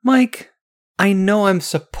Mike, I know I'm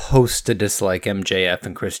supposed to dislike MJF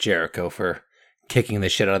and Chris Jericho for kicking the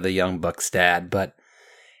shit out of the Young Bucks' dad, but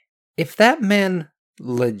if that man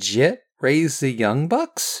legit raised the Young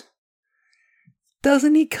Bucks,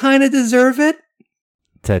 doesn't he kind of deserve it?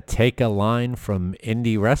 To take a line from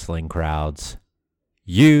indie wrestling crowds,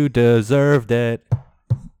 you deserved it.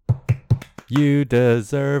 You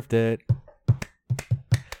deserved it.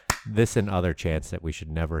 This and other chants that we should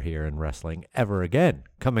never hear in wrestling ever again,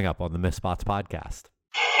 coming up on the Mispots podcast.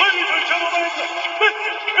 Ladies and gentlemen, this is the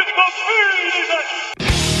main event.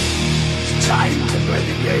 It's time to play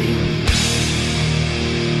the game.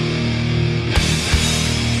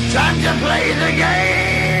 Time to play the game.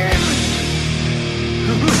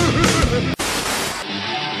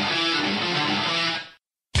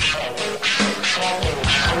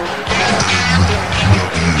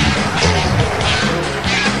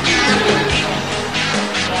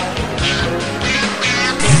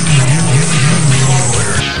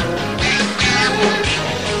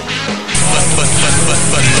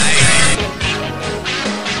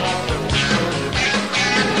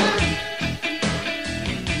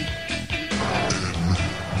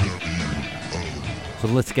 So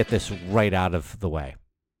let's get this right out of the way.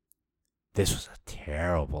 This was a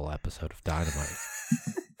terrible episode of Dynamite.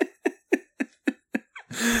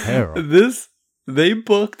 Terrible. They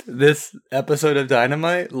booked this episode of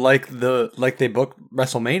Dynamite like they booked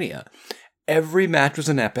WrestleMania. Every match was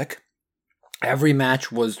an epic. Every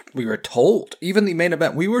match was, we were told, even the main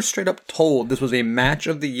event, we were straight up told this was a match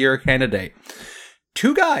of the year candidate.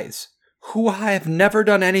 Two guys who have never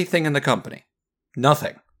done anything in the company.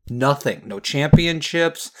 Nothing. No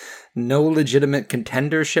championships, no legitimate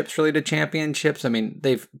contenderships really to championships. I mean,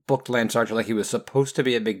 they've booked Lance Archer like he was supposed to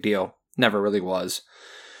be a big deal. Never really was.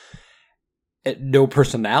 No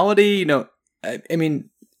personality, I mean,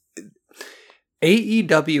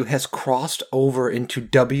 AEW has crossed over into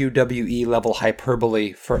WWE level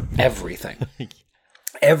hyperbole for everything.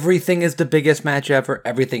 Everything is the biggest match ever.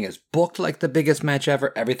 Everything is booked like the biggest match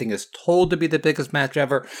ever. Everything is told to be the biggest match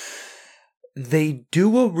ever. They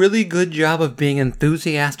do a really good job of being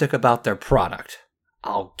enthusiastic about their product.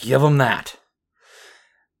 I'll give them that.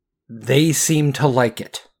 They seem to like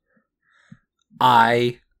it.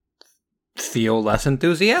 I feel less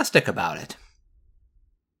enthusiastic about it.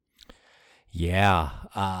 Yeah.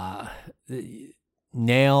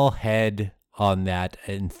 Nail head on that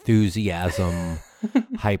enthusiasm,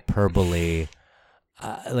 hyperbole.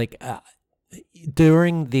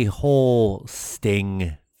 During the whole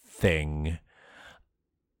Sting thing,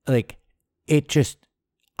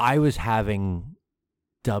 I was having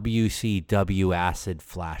WCW acid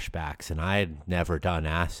flashbacks, and I had never done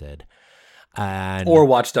acid. Or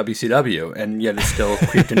watched WCW, and yet it still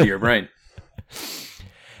creeped into your brain.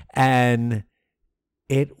 And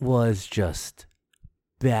it was just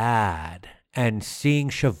bad. And seeing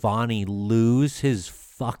Shivani lose his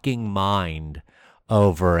fucking mind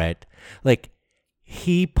over it,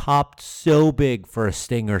 he popped so big for a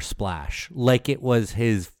Stinger splash, like it was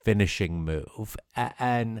his finishing move.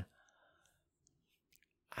 And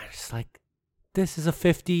I was like, this is a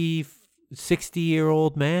 50,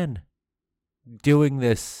 60-year-old man doing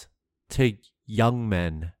this to young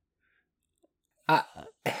men.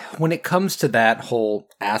 When it comes to that whole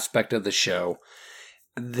aspect of the show,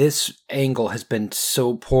 this angle has been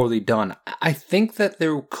so poorly done. I think that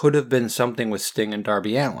there could have been something with Sting and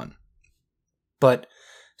Darby Allin. But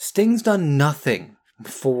Sting's done nothing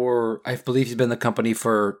for, I believe he's been in the company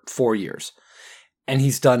for 4 years. And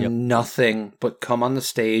he's done nothing but come on the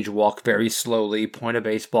stage, walk very slowly, point a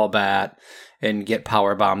baseball bat, and get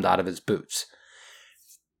powerbombed out of his boots.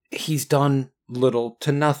 He's done little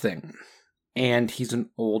to nothing. And he's an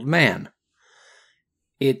old man.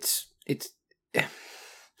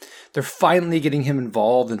 They're finally getting him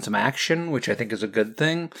involved in some action, which I think is a good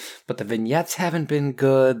thing. But the vignettes haven't been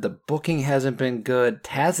good. The booking hasn't been good.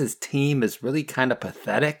 Taz's team is really kind of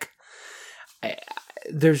pathetic.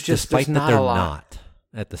 There's not a lot. Not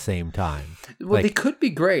at the same time. Well, they could be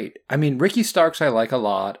great. I mean, Ricky Starks I like a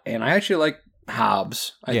lot, and I actually like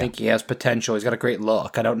Hobbs. I think he has potential. He's got a great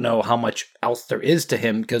look. I don't know how much else there is to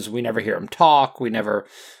him because we never hear him talk. We never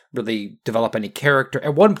really develop any character.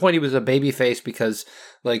 At one point, he was a babyface because,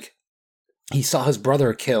 he saw his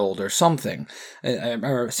brother killed or something.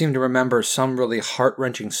 I seem to remember some really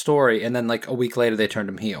heart-wrenching story, and then a week later they turned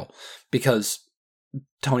him heel because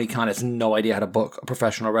Tony Khan has no idea how to book a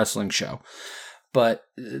professional wrestling show. But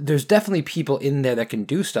there's definitely people in there that can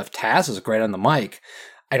do stuff. Taz is great on the mic.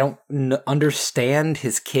 I don't understand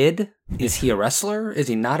his kid. Is he a wrestler? Is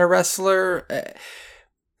he not a wrestler?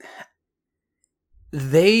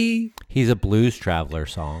 He's a Blues Traveler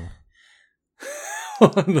song.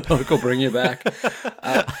 Go bring you back.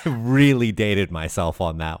 I really dated myself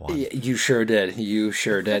on that one. You sure did. You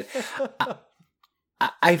sure did.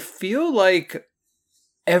 I feel like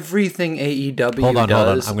everything AEW Hold on.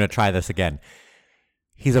 does... I'm going to try this again.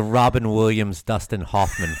 He's a Robin Williams, Dustin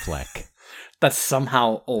Hoffman flick. That's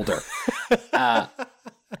somehow older. I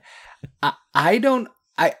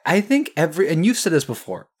think and you've said this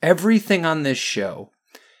before, everything on this show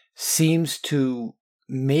seems to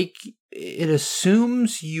it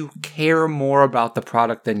assumes you care more about the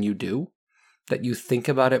product than you do, that you think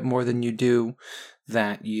about it more than you do,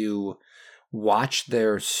 that you watch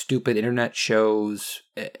their stupid internet shows.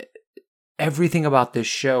 Everything about this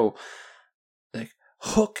show, like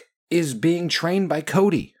Hook is being trained by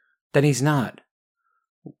Cody, then he's not.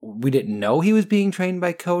 We didn't know he was being trained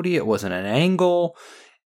by Cody. It wasn't an angle.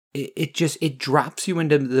 It drops you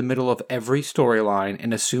into the middle of every storyline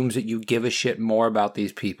and assumes that you give a shit more about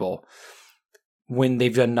these people when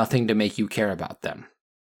they've done nothing to make you care about them.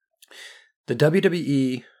 The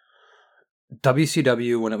WWE,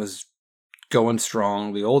 WCW, when it was going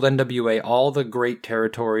strong, the old NWA, all the great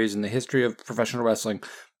territories in the history of professional wrestling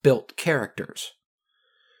built characters.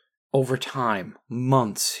 Over time,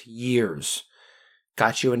 months, years,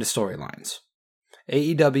 got you into storylines.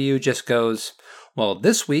 AEW just goes, well,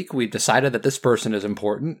 this week we've decided that this person is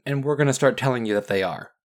important, and we're going to start telling you that they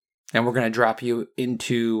are. And we're going to drop you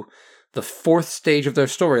into the fourth stage of their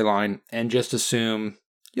storyline and just assume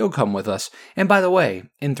you'll come with us. And by the way,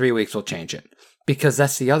 in 3 weeks we'll change it. Because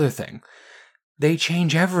that's the other thing. They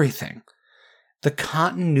change everything. The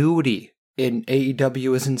continuity in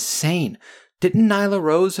AEW is insane. Didn't Nyla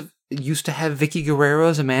Rose used to have Vicky Guerrero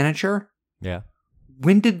as a manager? Yeah.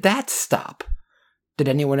 When did that stop? Did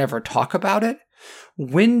anyone ever talk about it?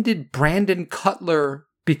 When did Brandon Cutler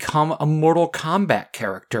become a Mortal Kombat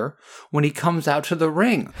character when he comes out to the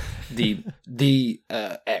ring? The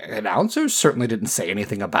announcers certainly didn't say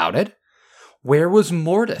anything about it. Where was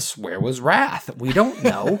Mortis? Where was Wrath? We don't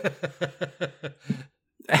know.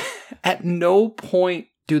 At no point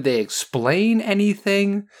do they explain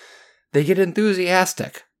anything. They get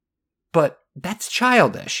enthusiastic. But that's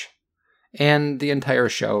childish. And the entire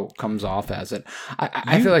show comes off as it.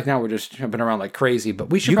 I feel like now we're just jumping around like crazy, but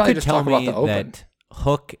we should probably just talk about the open. That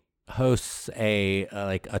Hook hosts a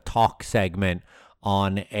talk segment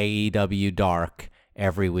on AEW Dark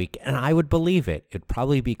every week, and I would believe it. It'd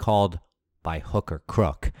probably be called By Hook or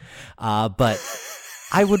Crook, but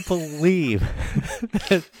I would believe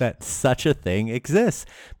that such a thing exists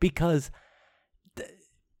because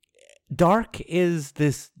Dark is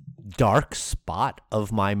this dark spot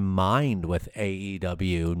of my mind with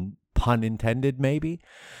AEW, pun intended maybe,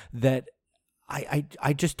 that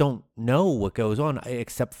I just don't know what goes on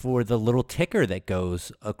except for the little ticker that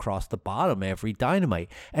goes across the bottom every Dynamite,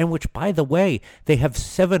 and which, by the way, they have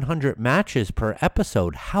 700 matches per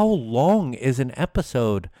episode. How long is an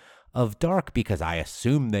episode of Dark? Because I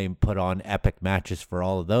assume they put on epic matches for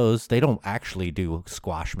all of those. They don't actually do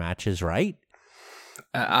squash matches, right?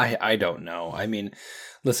 I don't know. I mean,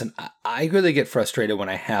 listen, I really get frustrated when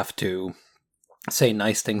I have to say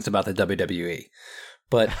nice things about the WWE.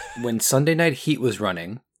 But when Sunday Night Heat was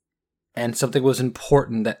running and something was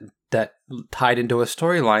important that tied into a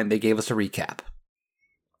storyline, they gave us a recap.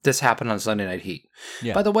 This happened on Sunday Night Heat.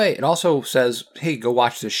 Yeah. By the way, it also says, hey, go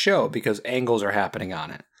watch this show because angles are happening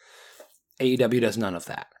on it. AEW does none of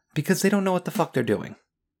that because they don't know what the fuck they're doing.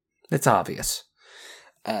 It's obvious.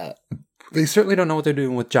 They certainly don't know what they're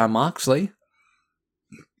doing with Jon Moxley.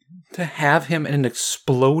 To have him in an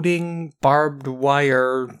exploding barbed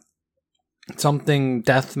wire something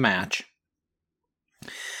death match.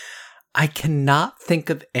 I cannot think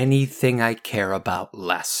of anything I care about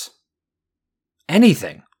less.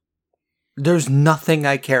 Anything. There's nothing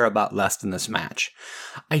I care about less than this match.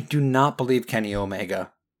 I do not believe Kenny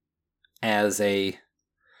Omega as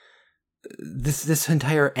this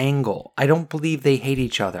entire angle. I don't believe they hate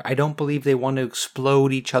each other. I don't believe they want to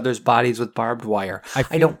explode each other's bodies with barbed wire.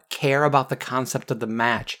 I don't care about the concept of the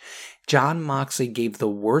match. Jon Moxley gave the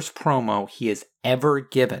worst promo he has ever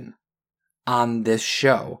given on this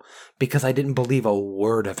show because I didn't believe a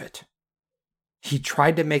word of it. He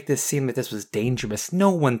tried to make this seem that this was dangerous. No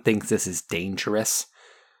one thinks this is dangerous.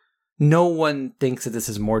 No one thinks that this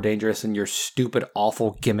is more dangerous than your stupid,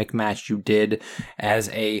 awful gimmick match you did as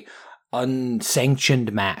a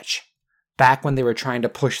unsanctioned match. Back when they were trying to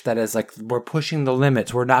push that as like, we're pushing the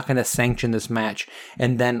limits, we're not going to sanction this match.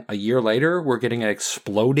 And then a year later, we're getting an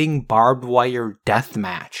exploding barbed wire death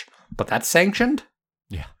match. But that's sanctioned?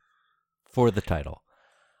 Yeah. For the title.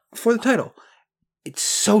 For the title. It's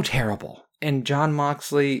so terrible. And Jon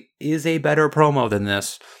Moxley is a better promo than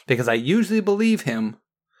this because I usually believe him,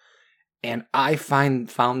 and I found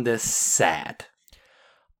this sad.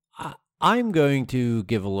 I'm going to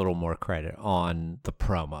give a little more credit on the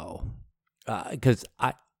promo because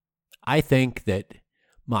I think that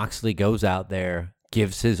Moxley goes out there,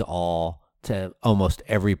 gives his all to almost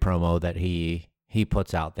every promo that he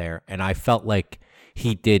puts out there, and I felt like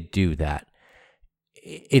he did do that.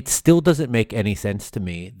 It still doesn't make any sense to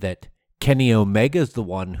me that Kenny Omega is the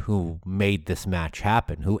one who made this match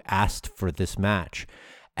happen, who asked for this match,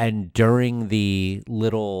 and during the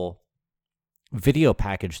little video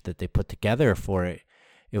package that they put together for it,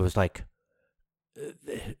 it was like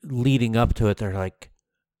leading up to it, they're like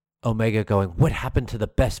Omega going, what happened to the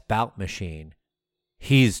best bout machine?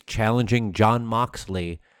 He's challenging Jon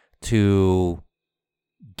Moxley to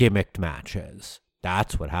gimmicked matches.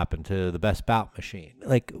 That's what happened to the best bout machine.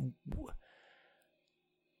 Like,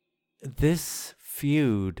 this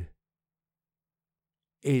feud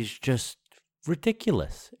is just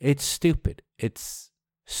ridiculous. It's stupid. It's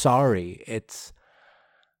sorry.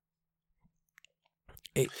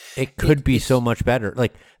 It could be so much better.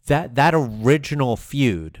 Like that original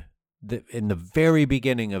feud in the very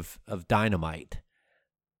beginning of Dynamite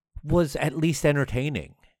was at least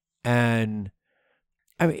entertaining, and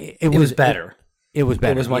I mean it was better. It was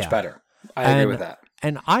better. It was much better. I agree with that.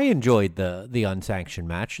 And I enjoyed the unsanctioned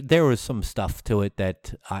match. There was some stuff to it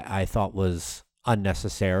that I thought was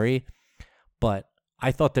unnecessary, but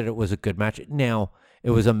I thought that it was a good match. Now, it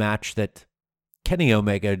was a match that Kenny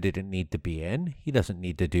Omega didn't need to be in. He doesn't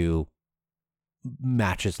need to do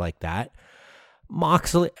matches like that.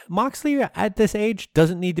 Moxley at this age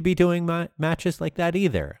doesn't need to be doing matches like that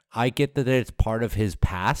either. I get that it's part of his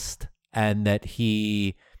past and that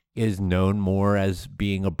he is known more as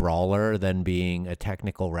being a brawler than being a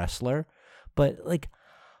technical wrestler. But like,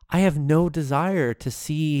 I have no desire to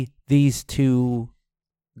see these two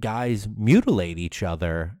guys mutilate each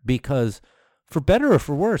other because, for better or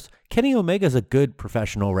for worse, Kenny Omega is a good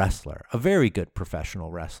professional wrestler, a very good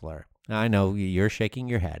professional wrestler. I know you're shaking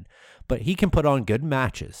your head, but he can put on good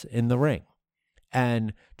matches in the ring.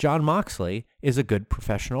 And Jon Moxley is a good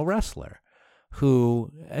professional wrestler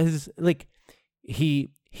who is like, he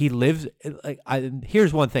lives like,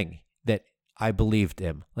 here's one thing that I believed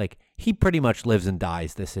him. Like, he pretty much lives and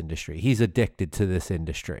dies this industry. He's addicted to this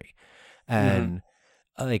industry. And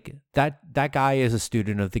like that guy is a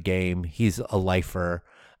student of the game. He's a lifer,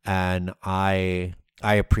 and I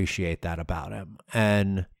appreciate that about him.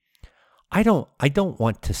 And I don't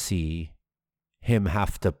want to see him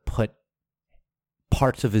have to put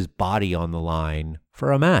parts of his body on the line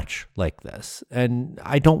for a match like this. And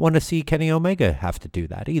I don't want to see Kenny Omega have to do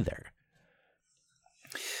that either.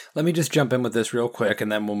 Let me just jump in with this real quick and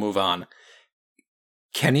then we'll move on.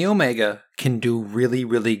 Kenny Omega can do really,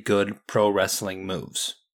 really good pro wrestling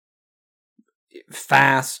moves.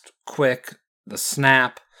 Fast, quick, the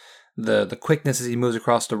snap, the quickness as he moves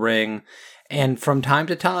across the ring. And from time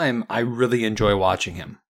to time, I really enjoy watching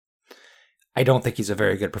him. I don't think he's a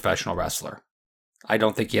very good professional wrestler. I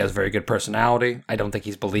don't think he has very good personality. I don't think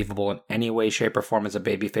he's believable in any way, shape, or form as a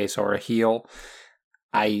babyface or a heel.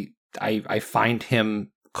 I find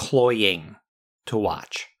him cloying to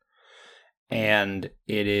watch. And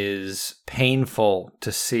it is painful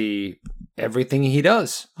to see everything he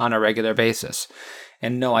does on a regular basis.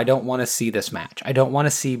 And no, I don't want to see this match. I don't want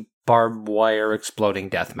to see barbed wire exploding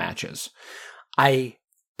death matches. I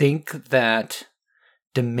think that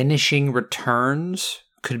diminishing returns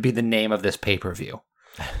could be the name of this pay-per-view.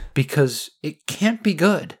 Because it can't be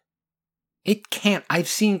good. It can't. I've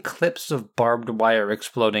seen clips of barbed wire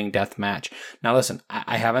exploding death match. Now listen,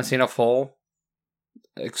 I haven't seen a full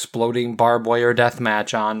exploding barbed wire death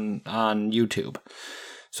match on YouTube.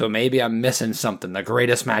 So maybe I'm missing something. The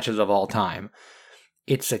greatest matches of all time.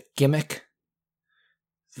 It's a gimmick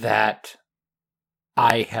that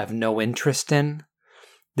I have no interest in.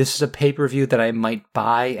 This is a pay-per-view that I might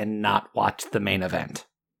buy and not watch the main event.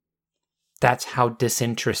 That's how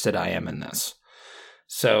disinterested I am in this.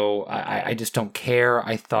 So I just don't care.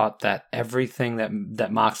 I thought that everything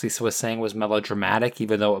that Moxley was saying was melodramatic,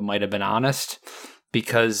 even though it might have been honest,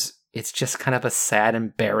 because it's just kind of a sad,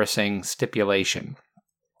 embarrassing stipulation.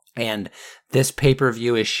 And this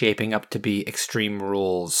pay-per-view is shaping up to be Extreme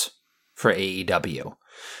Rules for AEW.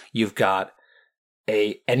 You've got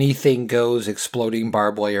a anything goes exploding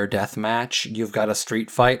barbed wire death match. You've got a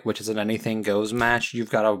street fight, which is an anything goes match.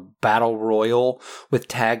 You've got a battle royal with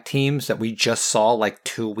tag teams that we just saw like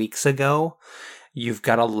 2 weeks ago. You've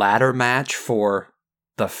got a ladder match for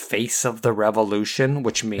the face of the revolution,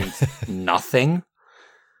 which means nothing.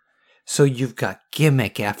 So you've got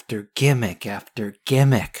gimmick after gimmick after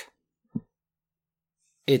gimmick.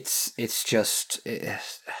 It's just...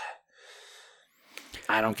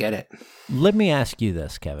 I don't get it. Let me ask you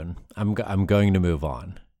this, Kevin. I'm going to move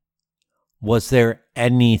on. Was there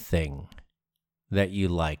anything that you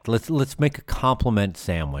liked? Let's make a compliment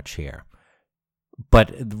sandwich here,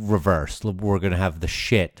 but reverse. We're going to have the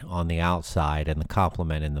shit on the outside and the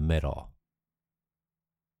compliment in the middle.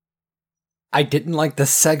 I didn't like the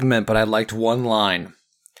segment, but I liked one line.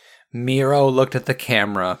 Miro looked at the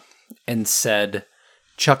camera and said,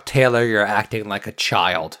 "Chuck Taylor, you're acting like a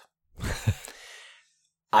child."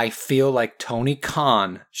 I feel like Tony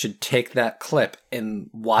Khan should take that clip and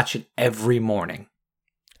watch it every morning.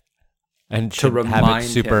 And to have it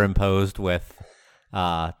superimposed with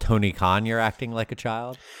Tony Khan, you're acting like a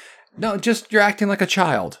child? No, just you're acting like a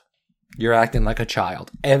child. You're acting like a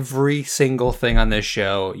child. Every single thing on this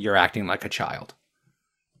show, you're acting like a child.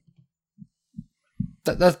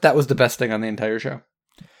 That was the best thing on the entire show.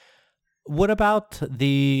 What about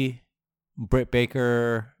the Britt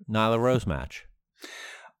Baker-Nyla Rose match?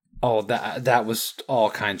 Oh, that was all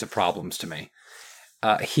kinds of problems to me.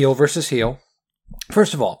 Heel versus heel.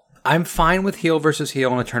 First of all, I'm fine with heel versus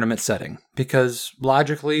heel in a tournament setting because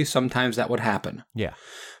logically, sometimes that would happen. Yeah.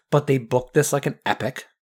 But they booked this like an epic,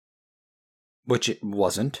 which it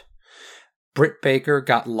wasn't. Britt Baker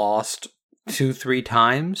got lost 2-3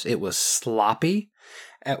 times. It was sloppy.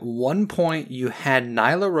 At one point, you had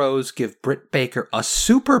Nyla Rose give Britt Baker a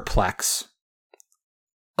superplex.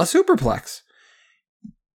 A superplex.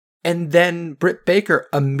 And then Britt Baker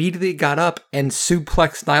immediately got up and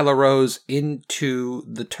suplexed Nyla Rose into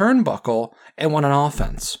the turnbuckle and went on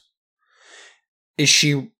offense. Is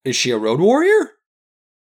she a Road Warrior?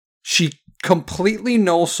 She completely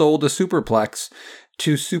no-sold a superplex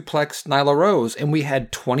to suplex Nyla Rose, and we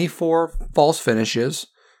had 24 false finishes,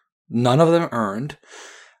 none of them earned.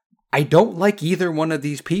 I don't like either one of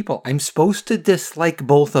these people. I'm supposed to dislike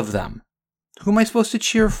both of them. Who am I supposed to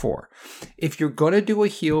cheer for? If you're going to do a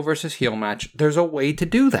heel versus heel match, there's a way to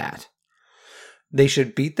do that. They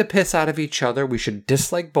should beat the piss out of each other. We should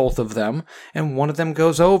dislike both of them, and one of them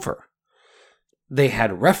goes over. They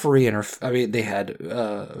had referee they had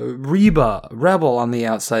Reba Rebel on the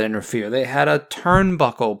outside interfere. They had a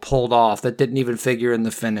turnbuckle pulled off that didn't even figure in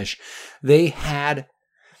the finish. They had,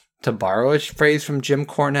 to borrow a phrase from Jim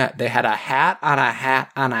Cornette, they had a hat on a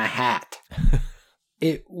hat on a hat.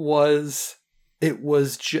 It was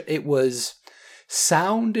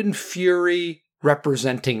sound and fury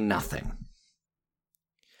representing nothing.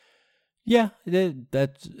 Yeah,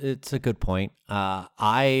 it's a good point.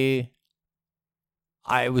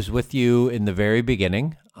 I was with you in the very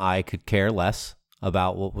beginning. I could care less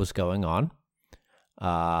about what was going on.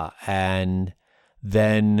 And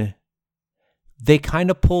then they kind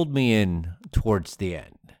of pulled me in towards the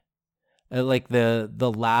end. Like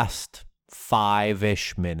the last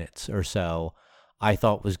 5-ish minutes or so, I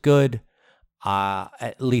thought was good,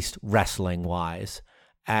 at least wrestling wise.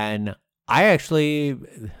 And I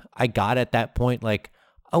got at that point like,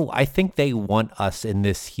 oh, I think they want us in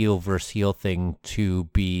this heel versus heel thing to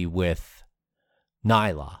be with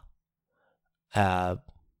Nyla.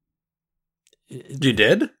 You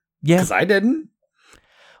did? Yeah. Because I didn't.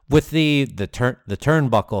 With the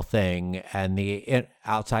turnbuckle thing and the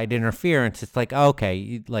outside interference, it's like,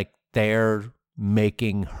 okay, like they're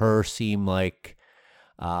making her seem like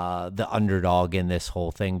the underdog in this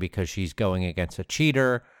whole thing because she's going against a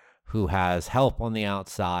cheater who has help on the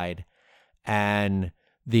outside, and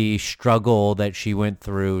the struggle that she went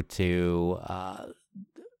through to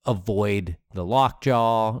avoid the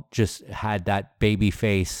lockjaw just had that baby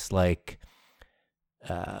face like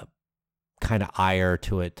kind of ire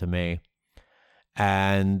to it to me.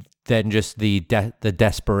 And then just the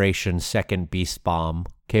desperation second beast bomb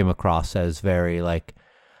came across as very like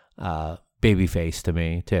babyface to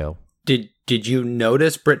me too. Did you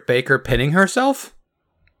notice Britt Baker pinning herself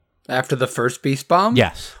after the first beast bomb?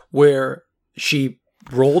 Yes. Where she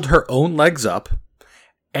rolled her own legs up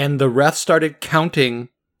and the ref started counting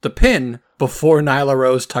the pin before Nyla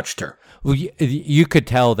Rose touched her. Well, you could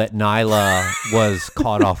tell that Nyla was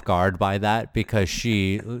caught off guard by that because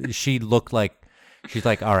she looked like she's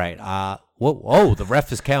like, all right, whoa, the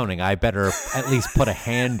ref is counting. I better at least put a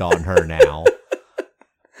hand on her now.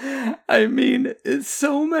 I mean, it's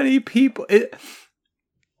so many people.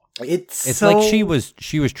 It's so... like she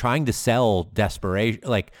was trying to sell desperation,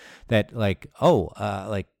 like that, like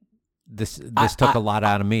like this took a lot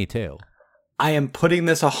out of me too. I am putting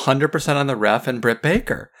this 100% on the ref and Britt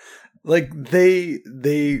Baker. Like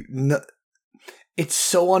it's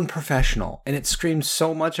so unprofessional, and it screams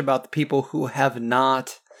so much about the people who have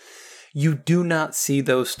not You do not see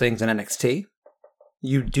those things in NXT.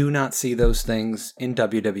 You do not see those things in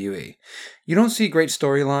WWE. You don't see great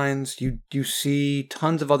storylines. You see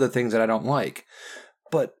tons of other things that I don't like.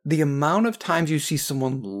 But the amount of times you see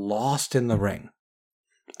someone lost in the ring,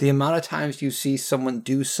 the amount of times you see someone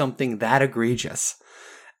do something that egregious,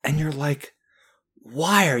 and you're like,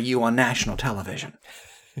 why are you on national television?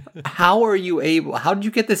 How did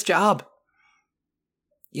you get this job?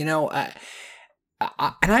 You know, and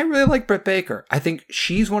I really like Britt Baker. I think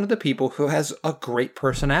she's one of the people who has a great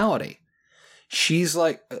personality. She's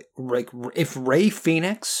like if Ray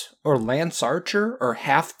Phoenix or Lance Archer or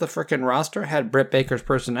half the freaking roster had Britt Baker's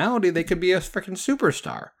personality, they could be a freaking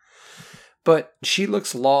superstar. But she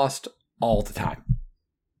looks lost all the time.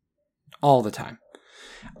 All the time.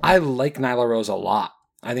 I like Nyla Rose a lot.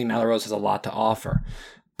 I think Nyla Rose has a lot to offer.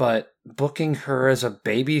 But booking her as a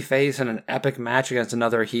babyface in an epic match against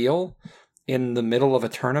another heel in the middle of a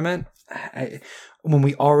tournament, when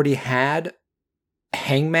we already had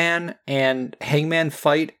Hangman and Hangman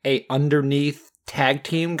fight a underneath tag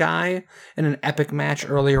team guy in an epic match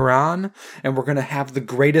earlier on, and we're going to have the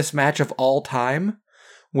greatest match of all time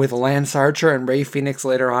with Lance Archer and Ray Phoenix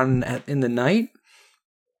later on in the night,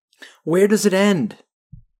 where does it end?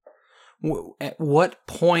 At what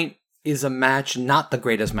point is a match not the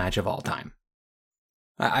greatest match of all time?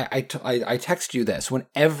 I text you this. When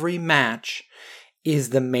every match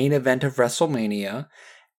is the main event of WrestleMania,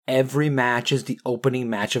 every match is the opening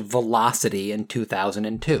match of Velocity in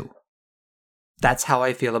 2002. That's how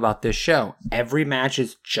I feel about this show. Every match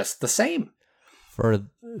is just the same.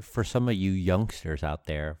 For some of you youngsters out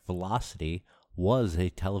there, Velocity was a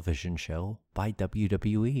television show by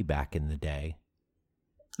WWE back in the day.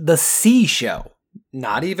 The C show,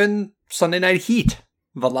 not even Sunday Night Heat.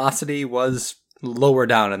 Velocity was lower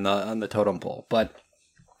down on the totem pole, but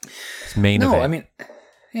it's main event. I mean,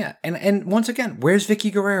 yeah, and once again, where's Vicky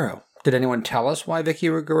Guerrero? Did anyone tell us why Vicky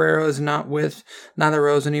Guerrero is not with Nyla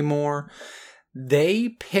Rose anymore? They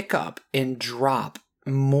pick up and drop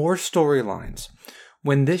more storylines.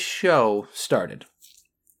 When this show started,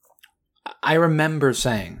 I remember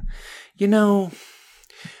saying, you know,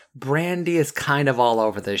 Brandy is kind of all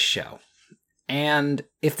over this show. And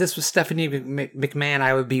if this was Stephanie McMahon,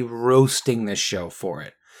 I would be roasting this show for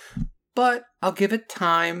it. But I'll give it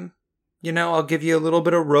time. You know, I'll give you a little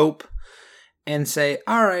bit of rope and say,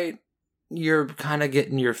 all right, you're kind of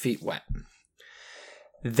getting your feet wet.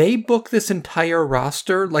 They book this entire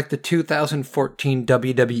roster like the 2014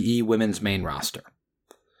 WWE Women's Main Roster.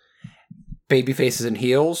 Baby faces and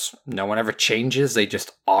heels, no one ever changes. They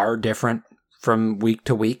just are different from week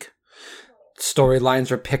to week.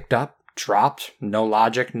 Storylines are picked up, dropped, no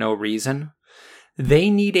logic, no reason. They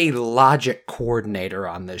need a logic coordinator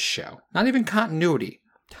on this show. Not even continuity.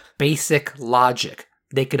 Basic logic.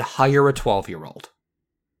 They could hire a 12-year-old.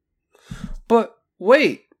 But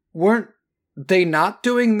wait, weren't they not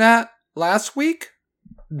doing that last week?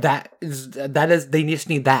 That is they just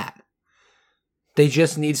need that. They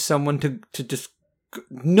just need someone to just...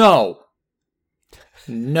 No.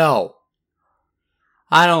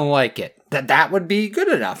 I don't like it. That would be good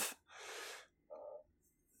enough.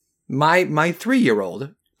 My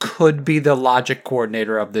 3-year-old could be the logic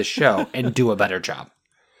coordinator of this show and do a better job.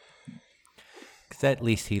 Because at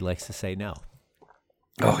least he likes to say no.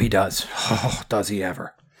 Oh, he does. Oh, does he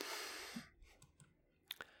ever?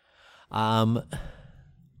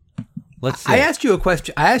 Let's see. I asked you a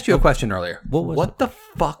question earlier. What the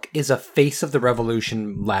fuck is a Face of the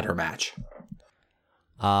Revolution ladder match?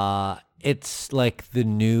 It's like the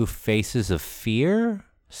new Faces of Fear.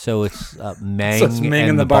 So it's Meng, So it's Meng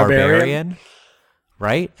and the Barbarian,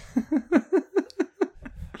 right?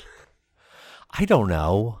 I don't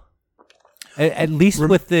know. At least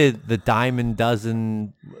with the Diamond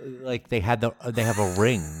Dozen, like they have a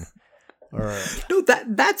ring. Or No,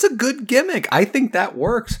 that's a good gimmick. I think that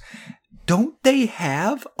works. Don't they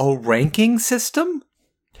have a ranking system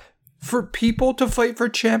for people to fight for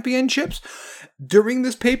championships? During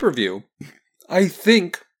this pay-per-view, I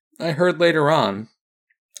think I heard later on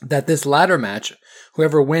that this ladder match,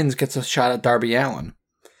 whoever wins gets a shot at Darby Allin.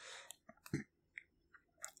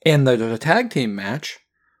 And there's a tag team match.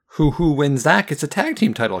 Who wins that gets a tag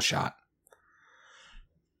team title shot.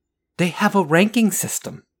 They have a ranking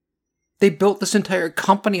system. They built this entire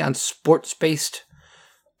company on sports-based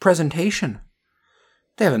presentation.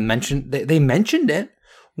 They haven't mentioned... They mentioned it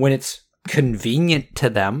when it's convenient to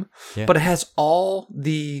them, yeah. But it has all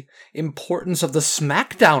the importance of the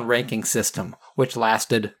SmackDown ranking system, which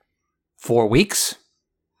lasted 4 weeks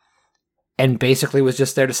and basically was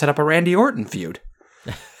just there to set up a Randy Orton feud.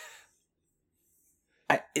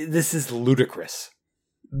 This is ludicrous.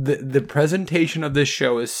 the presentation of this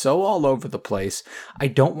show is so all over the place. I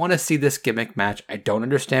don't want to see this gimmick match. I don't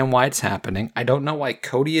understand why it's happening. I don't know why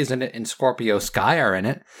Cody is in it and Scorpio Sky are in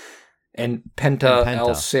it. And Penta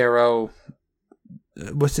El Cerro,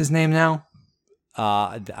 what's his name now?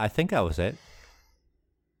 I think that was it.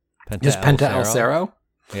 Penta El Cerro?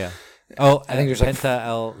 Yeah. Oh, I think there's Penta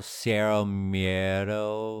El Cerro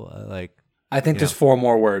Miedo, like. I think there's 4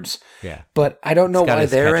 more words. Yeah. But I don't know why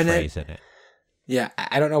they're in it. Yeah,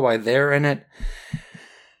 I don't know why they're in it.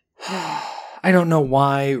 I don't know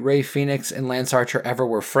why Rey Fenix and Lance Archer ever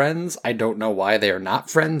were friends. I don't know why they are not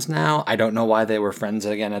friends now. I don't know why they were friends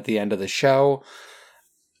again at the end of the show.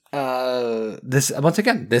 This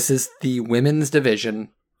is the women's division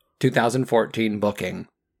 2014 booking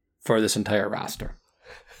for this entire roster.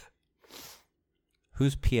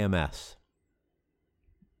 Who's PMS?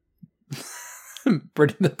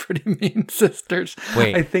 The Pretty Mean Sisters.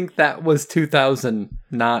 Wait, I think that was 2000,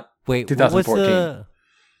 not 2014.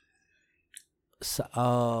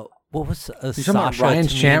 What was Sasha, Ryan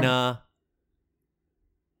Tamina?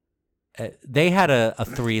 They had a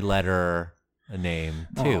 3-letter name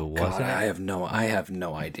too, wasn't it? I have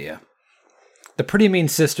no idea. The Pretty Mean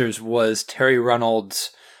Sisters was Terry Reynolds,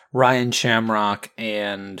 Ryan Shamrock,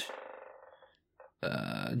 and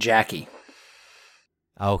Jackie.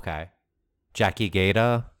 Okay. Jackie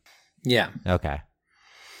Gata? Yeah. Okay.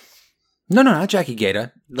 No, not Jackie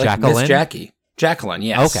Gata. Like Jacqueline? Miss Jackie. Jacqueline,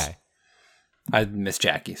 yes. Okay. I Miss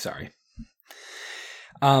Jackie, sorry.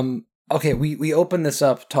 Okay, we open this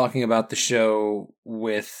up talking about the show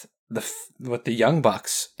with the Young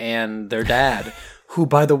Bucks and their dad, who,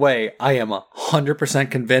 by the way, I am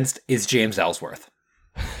 100% convinced is James Ellsworth.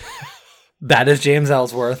 That is James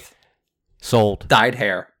Ellsworth. Sold. Dyed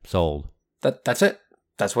hair. Sold. That's it.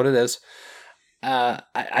 That's what it is.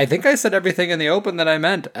 I think I said everything in the open that I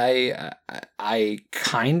meant. I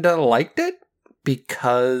kind of liked it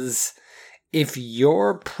because if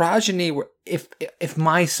your progeny were, if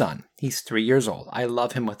my son, he's 3 years old, I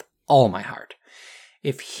love him with all my heart.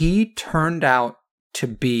 If he turned out to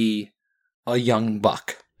be a young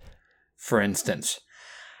buck, for instance,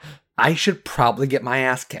 I should probably get my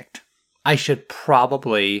ass kicked. I should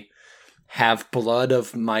probably have blood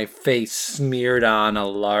of my face smeared on a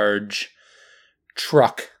large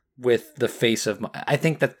truck with the face of my... I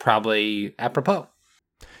think that's probably apropos.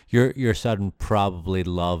 Your son probably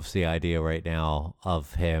loves the idea right now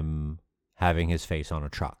of him having his face on a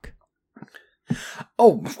truck.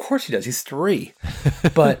 Oh, of course he does. He's 3.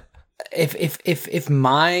 But if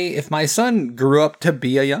my son grew up to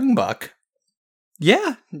be a young buck,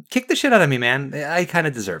 yeah, kick the shit out of me, man. I kind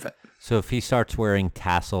of deserve it. So if he starts wearing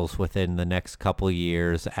tassels within the next couple of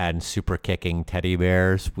years and super kicking teddy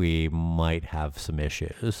bears, we might have some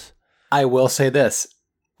issues. I will say this.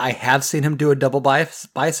 I have seen him do a double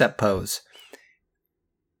bicep pose.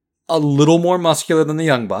 A little more muscular than the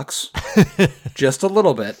Young Bucks. Just a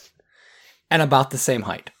little bit. And about the same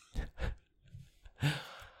height.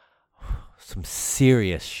 Some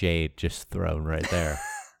serious shade just thrown right there.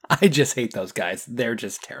 I just hate those guys. They're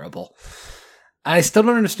just terrible. I still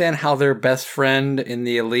don't understand how their best friend in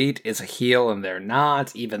the Elite is a heel and they're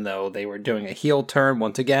not, even though they were doing a heel turn.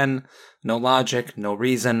 Once again, no logic, no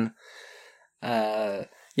reason. I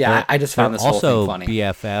just found this whole thing funny.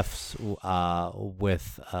 Also, BFFs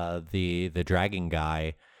with the Dragon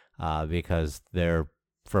guy because they're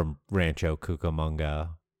from Rancho Cucamonga.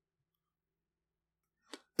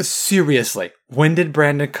 Seriously, when did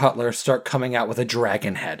Brandon Cutler start coming out with a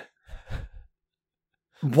dragon head?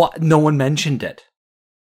 What? No one mentioned it.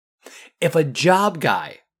 If a job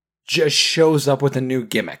guy just shows up with a new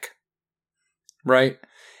gimmick, right?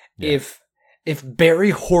 Yeah. If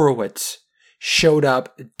Barry Horowitz showed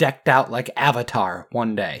up decked out like Avatar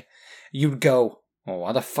one day, you'd go, "Oh,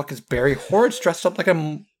 why the fuck is Barry Horowitz dressed up like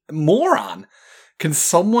a moron? Can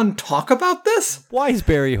someone talk about this? Why is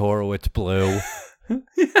Barry Horowitz blue?"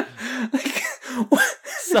 Yeah, like,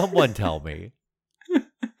 someone tell me.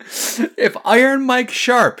 If Iron Mike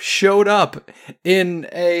Sharp showed up in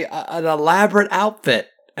an elaborate outfit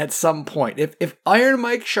at some point, if Iron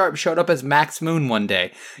Mike Sharp showed up as Max Moon one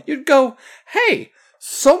day, you'd go, "Hey,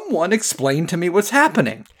 someone explain to me what's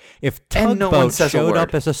happening." If Tugboat showed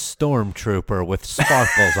up as a stormtrooper with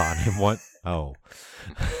sparkles on him, what? Oh,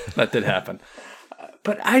 that did happen.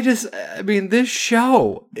 But I mean, this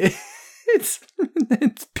show, it's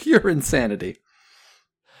pure insanity.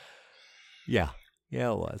 Yeah,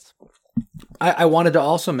 it was. I wanted to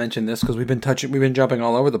also mention this because we've been jumping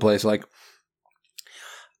all over the place, like,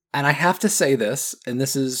 and I have to say this, and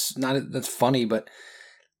this is that's funny, but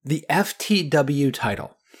the FTW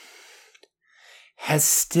title has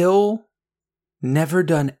still never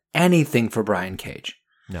done anything for Brian Cage.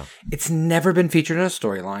 No. It's never been featured in a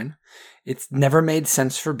storyline. It's never made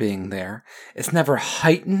sense for being there. It's never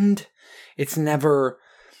heightened. It's never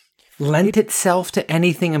lent itself to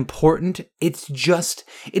anything important.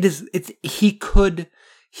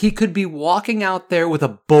 He could be walking out there with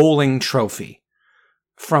a bowling trophy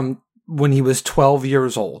from when he was 12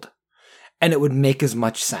 years old, and it would make as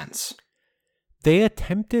much sense. They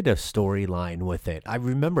attempted a storyline with it. I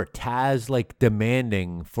remember Taz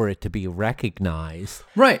demanding for it to be recognized.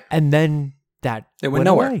 Right. And then it went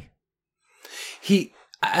nowhere. Away. He,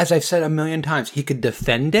 as I've said a million times, he could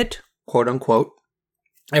defend it, quote unquote,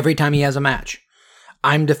 every time he has a match.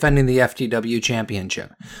 I'm defending the FTW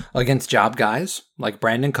championship against job guys like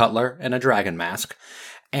Brandon Cutler and a Dragon Mask.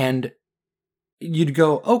 And you'd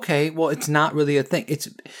go, okay, well, it's not really a thing. It's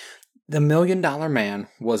the $1 Million Man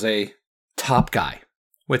was a top guy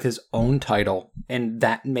with his own title, and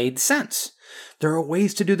that made sense. There are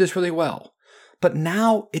ways to do this really well. But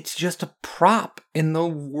now it's just a prop in the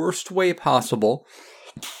worst way possible.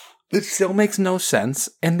 It still makes no sense,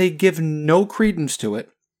 and they give no credence to it.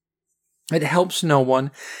 It helps no one,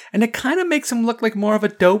 and it kind of makes him look like more of a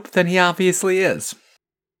dope than he obviously is.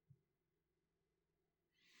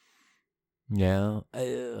 Yeah.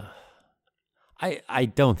 I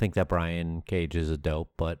don't think that Brian Cage is a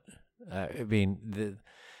dope, but I mean,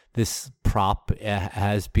 this prop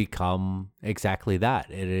has become exactly that.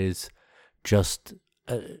 It is just,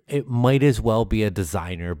 it might as well be a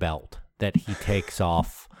designer belt that he takes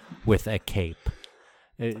off with a cape.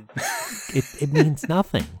 It means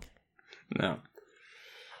nothing. No.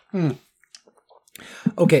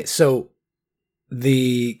 Okay, so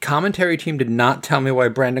the commentary team did not tell me why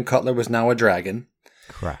Brandon Cutler was now a dragon.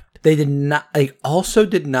 Correct. They also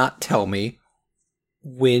did not tell me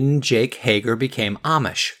when Jake Hager became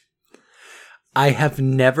Amish. I have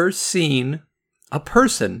never seen a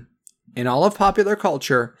person in all of popular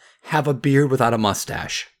culture have a beard without a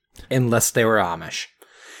mustache, unless they were Amish.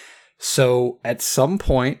 So at some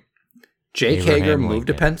point, Jake Hager moved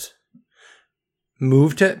to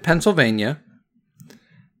Pennsylvania,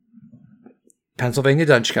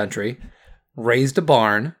 Dutch country, raised a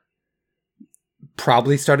barn,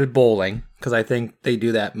 probably started bowling, because I think they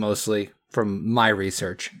do that mostly from my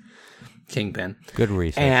research. Kingpin. Good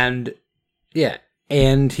research. And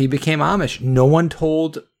he became Amish. No one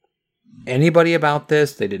told anybody about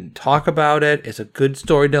this. They didn't talk about it. It's a good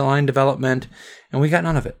storyline development, and we got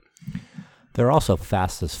none of it. They're also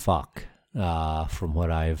fast as fuck, from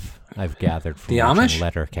what I've gathered from the watching Amish?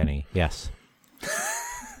 Letterkenny. Yes.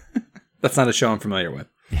 That's not a show I'm familiar with.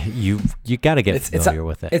 You got to get familiar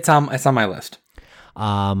with it. It's on my list.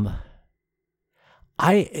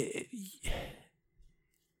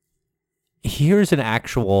 Here's an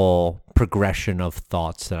actual progression of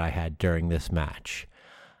thoughts that I had during this match.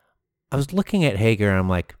 I was looking at Hager and I'm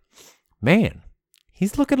like, man,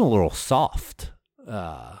 he's looking a little soft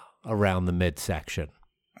around the midsection.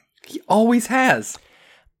 He always has.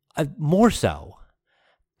 More so.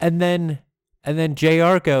 And then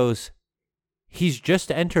JR goes, he's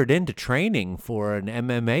just entered into training for an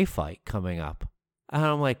MMA fight coming up. And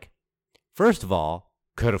I'm like, first of all,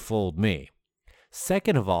 could have fooled me.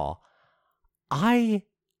 Second of all, I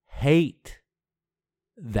hate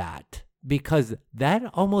that because that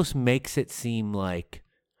almost makes it seem like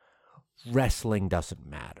wrestling doesn't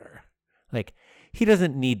matter. Like, he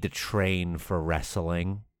doesn't need to train for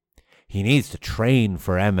wrestling. He needs to train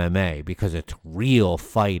for MMA because it's real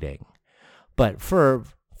fighting. But for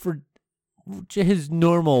his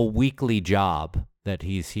normal weekly job that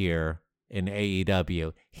he's here in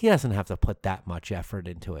AEW, he doesn't have to put that much effort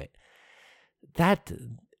into it. That,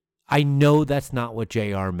 I know that's not what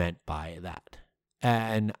JR meant by that.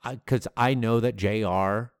 And because I know that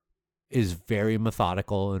JR is very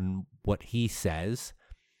methodical in what he says,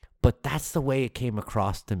 but that's the way it came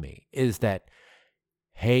across to me, is that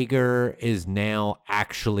Hager is now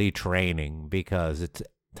actually training because it's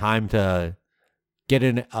time to get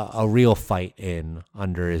in a real fight in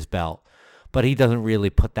under his belt. But he doesn't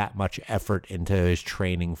really put that much effort into his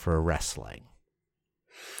training for wrestling.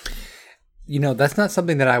 You know, that's not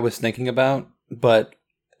something that I was thinking about, but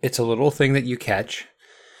it's a little thing that you catch,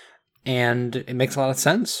 and it makes a lot of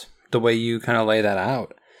sense the way you kind of lay that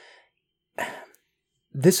out.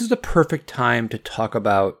 This is the perfect time to talk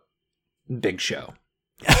about Big Show.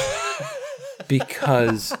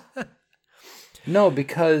 because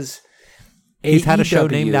he's had a AEW show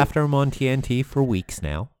named after him on TNT for weeks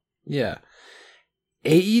now. Yeah.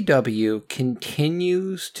 AEW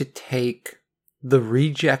continues to take the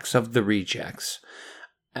rejects of the rejects.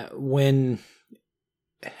 Paul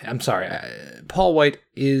White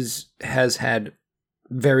has had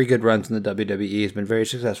very good runs in the WWE. He's been very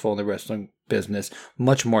successful in the wrestling business,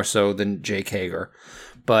 much more so than Jake Hager.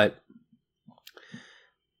 But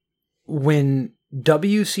when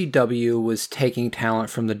WCW was taking talent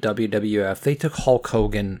from the WWF, they took Hulk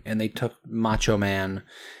Hogan and they took Macho Man,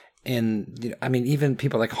 and I mean even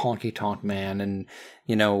people like Honky Tonk Man and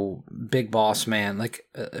Big Boss Man, like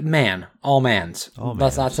all mans,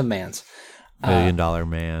 lots of mans, $1 Billion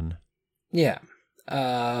Man. Yeah.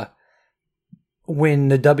 When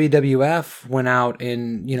the WWF went out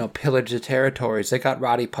and pillaged the territories, they got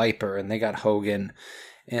Roddy Piper and they got Hogan,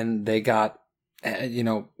 and they got a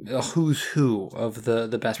who's who of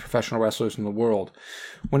the best professional wrestlers in the world.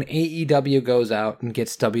 When AEW goes out and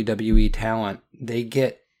gets WWE talent, they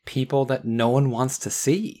get people that no one wants to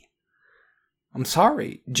see. I'm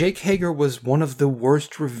sorry. Jake Hager was one of the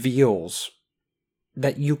worst reveals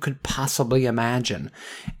that you could possibly imagine.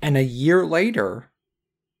 And a year later,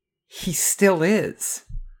 he still is.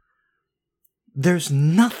 There's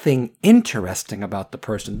nothing interesting about the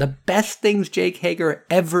person. The best things Jake Hager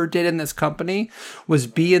ever did in this company was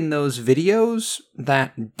be in those videos,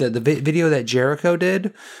 that the video that Jericho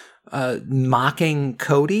did, mocking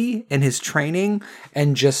Cody and his training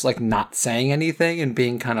and just like not saying anything and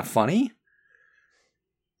being kind of funny.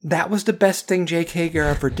 That was the best thing Jake Hager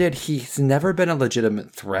ever did. He's never been a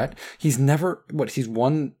legitimate threat. He's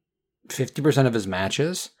won 50% of his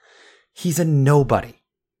matches. He's a nobody.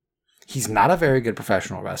 He's not a very good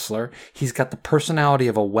professional wrestler. He's got the personality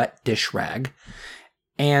of a wet dish rag.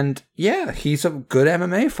 And yeah, he's a good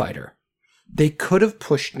MMA fighter. They could have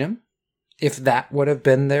pushed him if that would have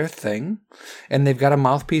been their thing. And they've got a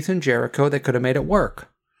mouthpiece in Jericho that could have made it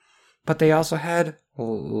work. But they also had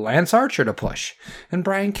Lance Archer to push, and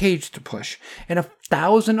Brian Cage to push, and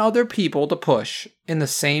 1,000 other people to push in the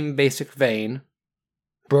same basic vein.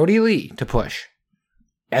 Brody Lee to push.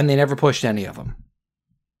 And they never pushed any of them.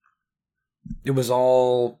 It was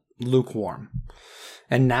all lukewarm.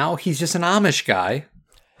 And now he's just an Amish guy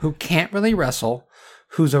who can't really wrestle,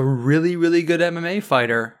 who's a really, really good MMA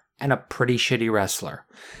fighter, and a pretty shitty wrestler.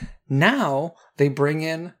 Now they bring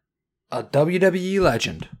in a WWE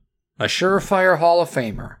legend, a surefire Hall of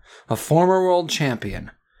Famer, a former world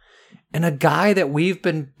champion, and a guy that we've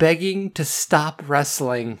been begging to stop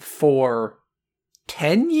wrestling for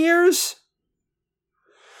 10 years?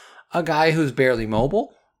 A guy who's barely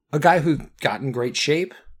mobile, a guy who got in great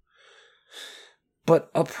shape, but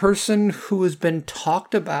a person who has been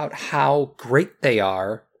talked about how great they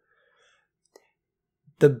are.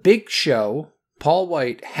 The Big Show, Paul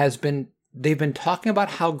White, they've been talking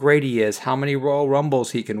about how great he is, how many Royal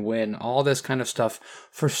Rumbles he can win, all this kind of stuff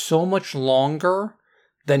for so much longer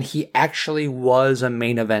than he actually was a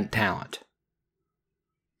main event talent.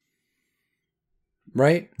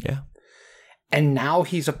 Right? Yeah. And now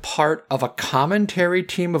he's a part of a commentary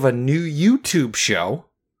team of a new YouTube show.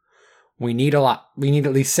 We need a lot. We need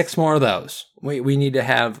at least 6 more of those. We need to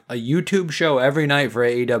have a YouTube show every night for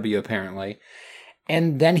AEW, apparently.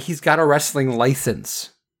 And then he's got a wrestling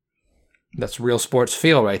license. That's Real Sports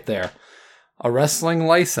Feel right there. A wrestling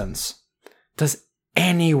license. Does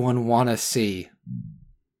anyone want to see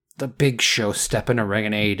the Big Show step in a ring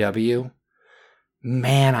in AEW?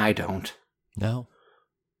 Man, I don't. No.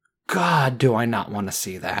 God, do I not want to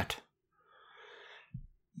see that.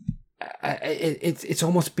 It's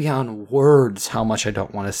almost beyond words how much I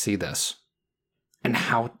don't want to see this. And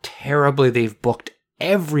how terribly they've booked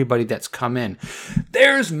everybody that's come in.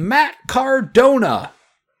 There's Matt Cardona.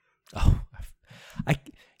 Oh,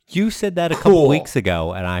 you said that a couple weeks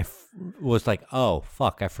ago, and I was like, oh,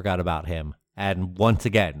 fuck, I forgot about him. And once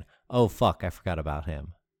again, oh, fuck, I forgot about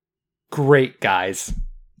him. Great, guys.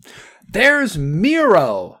 There's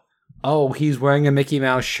Miro. Oh, he's wearing a Mickey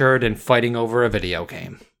Mouse shirt and fighting over a video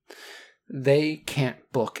game. They can't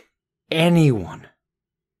book anyone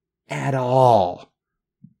at all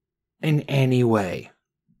in any way.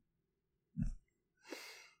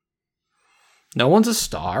 No one's a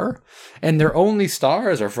star, and their only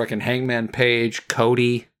stars are frickin' Hangman Page,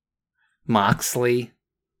 Cody, Moxley,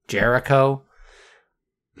 Jericho,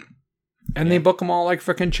 and they book them all like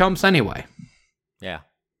frickin' chumps anyway. Yeah.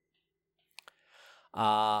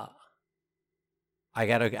 I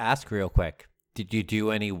gotta ask real quick. Did you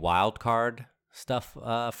do any wild card stuff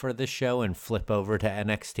for this show and flip over to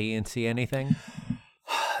NXT and see anything?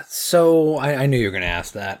 So I knew you were going to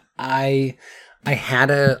ask that. I had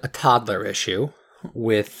a toddler issue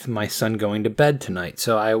with my son going to bed tonight,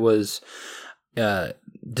 so I was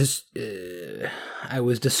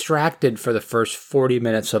distracted for the first 40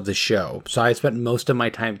 minutes of the show. So I spent most of my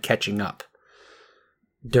time catching up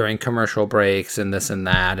during commercial breaks and this and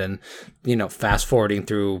that, and fast forwarding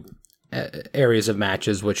through areas of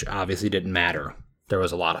matches, which obviously didn't matter. There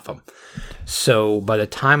was a lot of them. So by the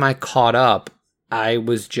time I caught up, I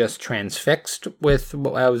was just transfixed with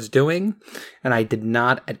what I was doing, and I did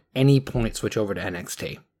not at any point switch over to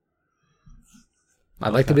NXT.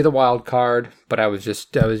 I'd like to be the wild card, but I was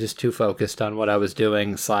just too focused on what I was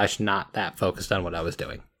doing / not that focused on what I was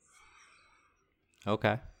doing.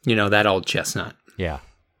 Okay. You know, that old chestnut. Yeah.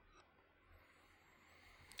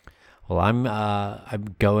 Well,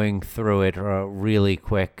 I'm going through it really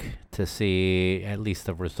quick to see at least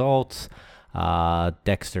the results.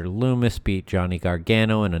 Dexter Loomis beat Johnny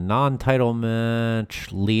Gargano in a non-title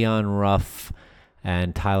match. Leon Ruff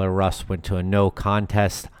and Tyler Russ went to a no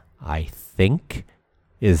contest, I think,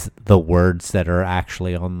 is the words that are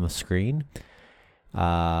actually on the screen.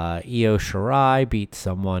 Io Shirai beat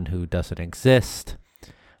someone who doesn't exist.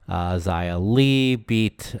 Xia Li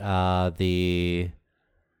beat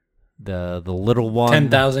the little one.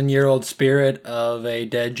 10,000-year-old spirit of a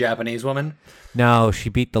dead Japanese woman? No, she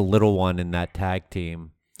beat the little one in that tag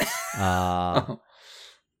team. The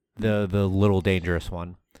little dangerous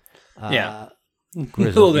one. Yeah.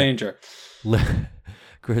 Little danger.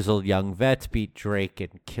 Grizzled Young Vets beat Drake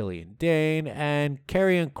and Killian Dane, and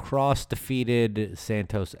Karrion Kross defeated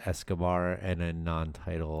Santos Escobar in a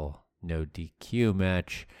non-title no DQ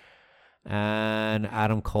match. And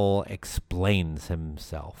Adam Cole explains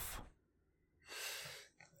himself.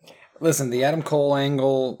 Listen, the Adam Cole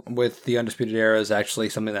angle with the Undisputed Era is actually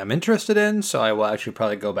something that I'm interested in, so I will actually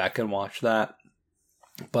probably go back and watch that.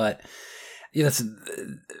 But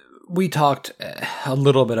we talked a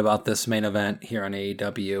little bit about this main event here on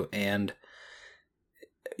AEW, and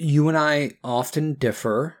you and I often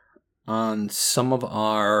differ on some of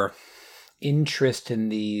our interest in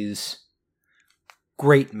these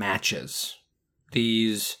great matches.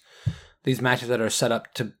 These matches that are set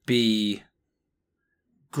up to be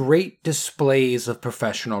great displays of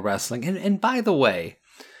professional wrestling. And by the way,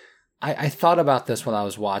 I thought about this while I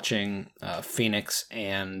was watching Phoenix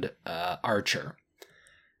and Archer.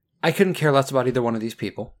 I couldn't care less about either one of these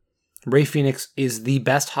people. Rey Fenix is the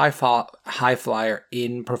best high flyer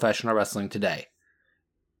in professional wrestling today.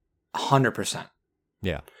 100%.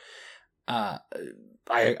 Yeah.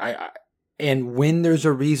 And when there's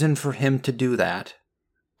a reason for him to do that,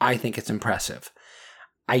 I think it's impressive.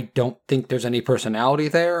 I don't think there's any personality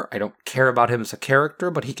there. I don't care about him as a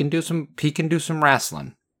character, but he can do some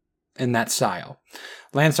wrestling in that style.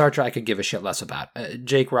 Lance Archer, I could give a shit less about.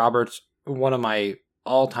 Jake Roberts, one of my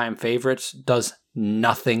all-time favorites, does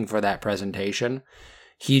nothing for that presentation.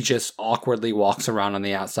 He just awkwardly walks around on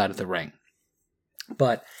the outside of the ring.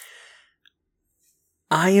 But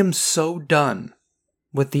I am so done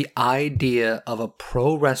with the idea of a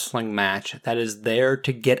pro wrestling match that is there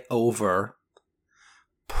to get over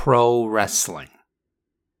pro wrestling.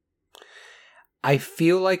 I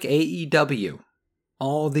feel like AEW,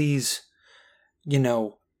 all these, these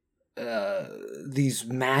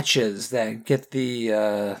matches that get the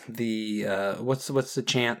what's the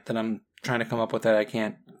chant that I'm trying to come up with that I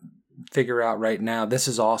can't figure out right now. This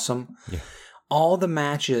is awesome. Yeah. All the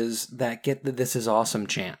matches that get the "This is awesome"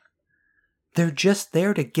 chant, they're just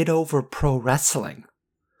there to get over pro wrestling.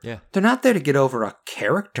 Yeah. They're not there to get over a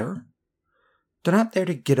character. They're not there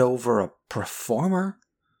to get over a performer.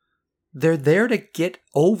 They're there to get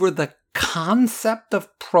over the concept of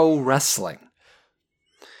pro wrestling.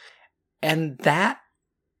 And that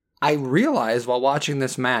I realized while watching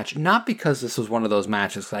this match, not because this was one of those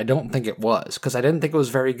matches, because I don't think it was, because I didn't think it was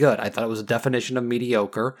very good. I thought it was a definition of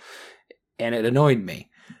mediocre, and it annoyed me.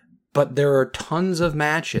 But there are tons of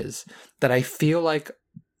matches that I feel like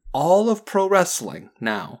all of pro wrestling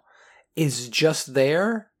now is just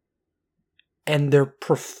there, and they're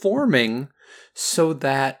performing so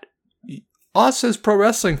that us as pro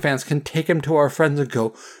wrestling fans can take him to our friends and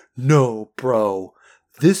go, "No, bro,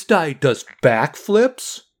 this guy does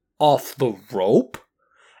backflips off the rope,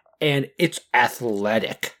 and it's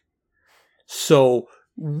athletic. So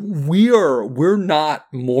we're not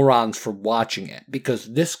morons for watching it,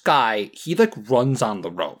 because this guy, he runs on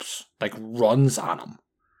the ropes, runs on them,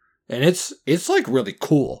 and it's really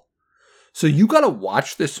cool. So you gotta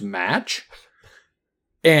watch this match,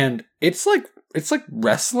 and it's like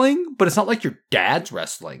wrestling, but it's not like your dad's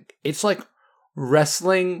wrestling. It's like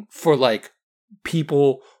wrestling for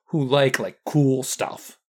people who like cool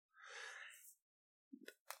stuff.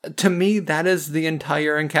 To me, that is the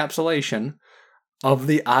entire encapsulation of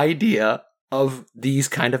the idea of these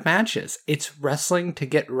kind of matches. It's wrestling to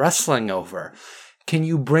get wrestling over. Can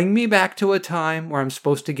you bring me back to a time where I'm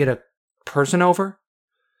supposed to get a person over?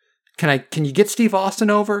 Can you get Steve Austin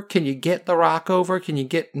over? Can you get The Rock over? Can you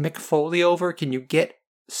get Mick Foley over? Can you get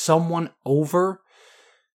someone over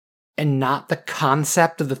and not the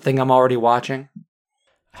concept of the thing I'm already watching?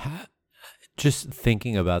 Just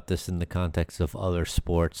thinking about this in the context of other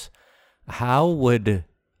sports, how would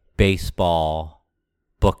baseball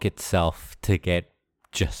book itself to get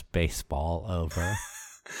just baseball over?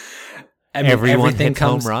 I mean, Everyone hits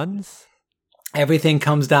home runs? Everything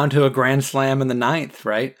comes down to a grand slam in the ninth,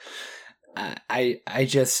 right? I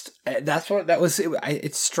just, that's what that was.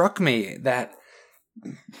 It struck me that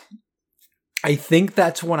I think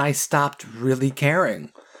that's when I stopped really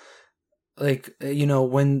caring. Like, you know,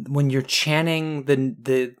 when you're chanting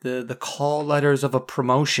the call letters of a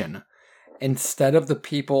promotion instead of the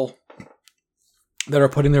people that are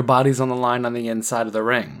putting their bodies on the line on the inside of the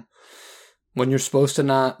ring, when you're supposed to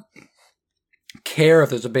not care if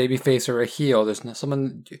there's a babyface or a heel, there's no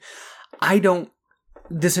someone.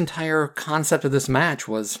 This entire concept of this match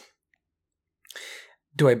was,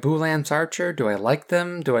 do I boo Lance Archer? Do I like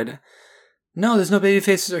them? No, there's no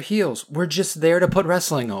babyfaces or heels. We're just there to put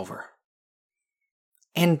wrestling over.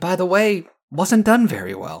 And by the way, wasn't done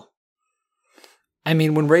very well. I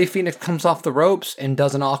mean, when Rey Fenix comes off the ropes and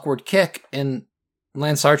does an awkward kick and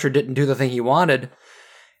Lance Archer didn't do the thing he wanted,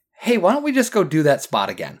 hey, why don't we just go do that spot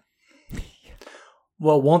again?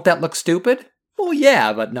 Well, won't that look stupid? Well,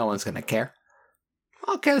 yeah, but no one's going to care.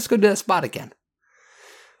 Okay, let's go do that spot again.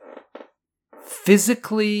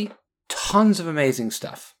 Physically, tons of amazing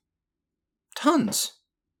stuff. Tons.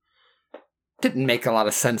 Didn't make a lot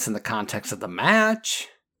of sense in the context of the match.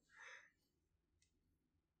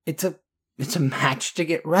 It's a match to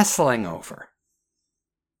get wrestling over.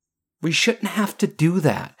 We shouldn't have to do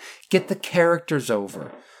that. Get the characters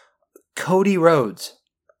over. Cody Rhodes,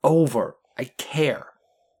 over. I care.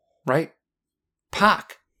 Right?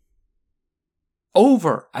 Pac,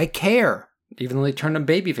 over. I care. Even though they turned him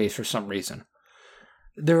babyface for some reason.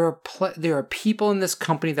 There are people in this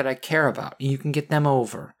company that I care about. You can get them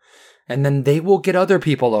over. And then they will get other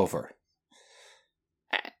people over.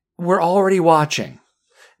 We're already watching.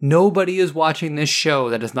 Nobody is watching this show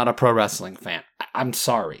that is not a pro wrestling fan. I'm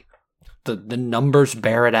sorry. The numbers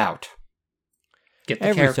bear it out. Get the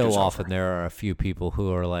Every characters so often over. there are a few people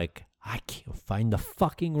who are like, I can't find the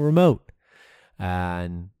fucking remote.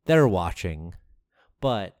 And they're watching.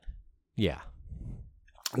 But, yeah.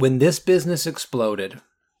 When this business exploded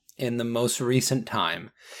in the most recent time,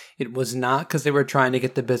 it was not because they were trying to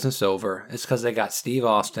get the business over. It's because they got Steve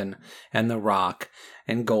Austin and The Rock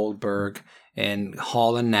and Goldberg and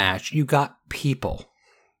Hall and Nash. You got people.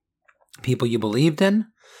 People you believed in.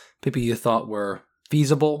 People you thought were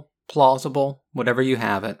feasible, plausible, whatever you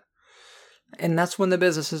have it. And that's when the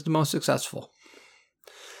business is the most successful.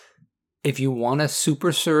 If you want to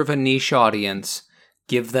super serve a niche audience,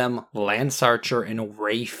 give them Lance Archer and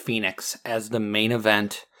Rey Fenix as the main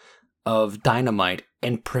event of Dynamite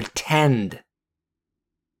and pretend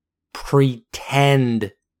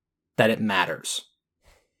that it matters.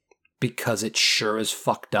 Because it sure as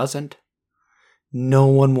fuck doesn't. No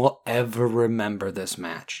one will ever remember this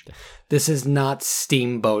match. This is not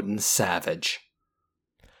Steamboat and Savage.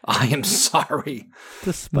 I am sorry.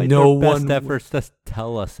 Despite No their best one- efforts to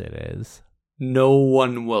tell us it is. No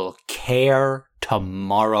one will care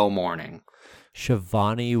tomorrow morning.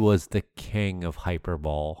 Shivani was the king of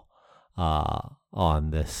hyperbole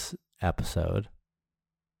on this episode.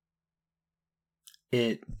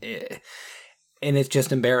 And it's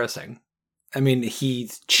just embarrassing. I mean,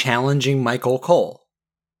 he's challenging Michael Cole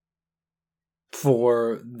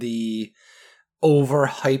for the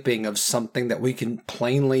overhyping of something that we can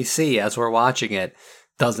plainly see as we're watching it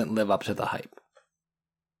doesn't live up to the hype.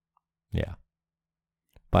 Yeah.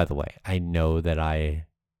 By the way, I know that I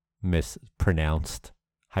mispronounced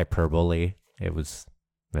hyperbole. It was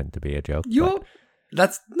meant to be a joke. I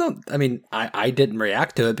didn't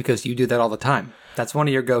react to it because you do that all the time. That's one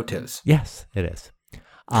of your go-tos. Yes, it is.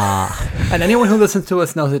 And anyone who listens to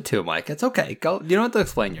us knows it too, Mike. It's okay. Go. You don't have to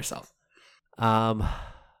explain yourself. I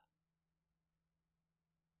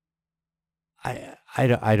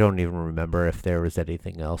don't even remember if there was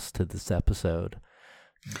anything else to this episode.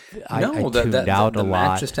 I tuned out the a match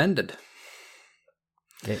lot. just ended.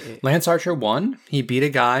 Lance Archer won. He beat a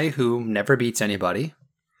guy who never beats anybody,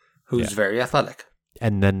 who's very athletic.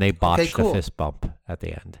 And then they botched cool. a fist bump at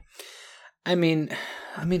the end. I mean,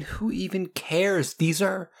 who even cares? These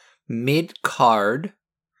are mid-card,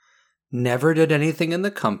 never did anything in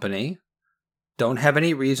the company, don't have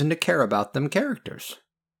any reason to care about them characters.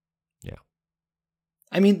 Yeah.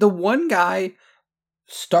 I mean, the one guy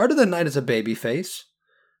started the night as a babyface,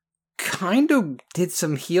 kind of did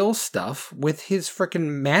some heel stuff with his freaking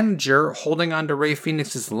manager holding onto Rey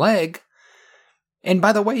Fenix's leg, And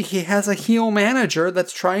by the way, he has a heel manager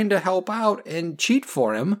that's trying to help out and cheat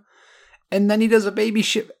for him. And then he does a baby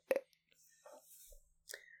shit.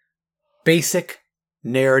 Basic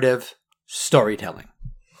narrative storytelling.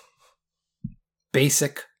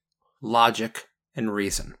 Basic logic and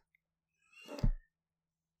reason.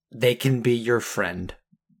 They can be your friend,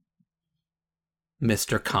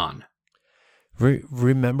 Mr. Khan.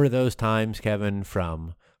 Remember those times, Kevin,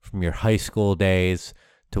 from your high school days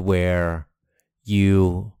to where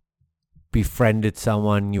you befriended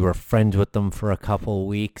someone, you were friends with them for a couple of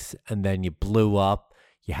weeks, and then you blew up,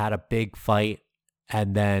 you had a big fight,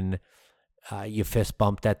 and then you fist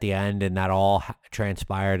bumped at the end, and that all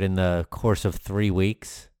transpired in the course of 3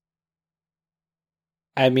 weeks?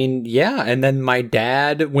 I mean, yeah, and then my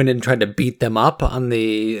dad went and tried to beat them up on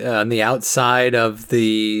the outside of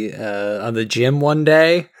the gym one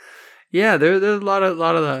day. Yeah, there's a lot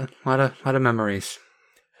of memories.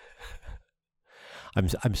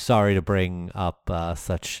 I'm sorry to bring up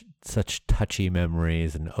such touchy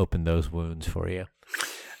memories and open those wounds for you.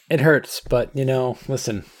 It hurts, but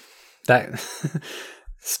listen, that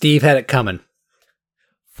Steve had it coming.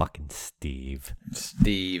 Fucking Steve.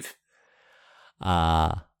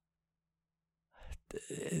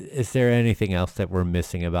 Is there anything else that we're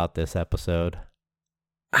missing about this episode?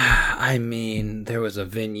 I mean, there was a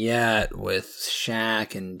vignette with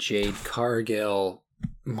Shaq and Jade Cargill.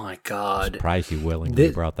 My God. Surprised you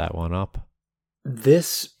willingly brought that one up.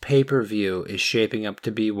 This pay-per-view is shaping up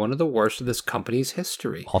to be one of the worst of this company's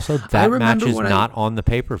history. Also, that match is not on the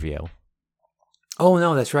pay-per-view. Oh,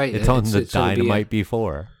 no, that's right. It's on the Dynamite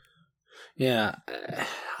before. Yeah.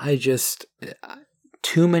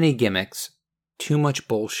 Too many gimmicks, too much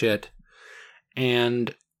bullshit,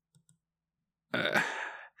 and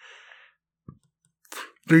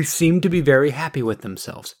they seem to be very happy with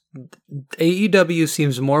themselves. AEW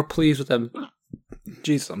seems more pleased with them.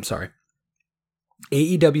 Jesus, I'm sorry.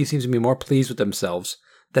 AEW seems to be more pleased with themselves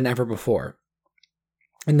than ever before.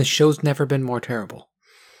 And the show's never been more terrible.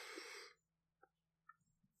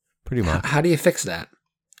 Pretty much. How do you fix that?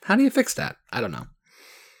 I don't know.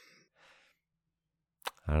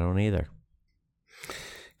 I don't either.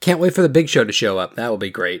 Can't wait for the Big Show to show up. That will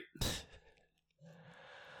be great.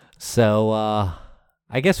 So,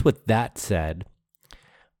 I guess with that said,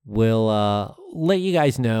 we'll let you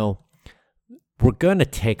guys know we're going to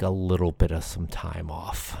take a little bit of some time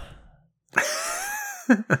off.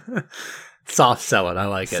 Soft sell it. I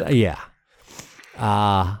like it. So, yeah.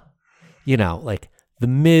 Like The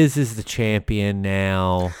Miz is the champion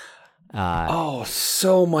now.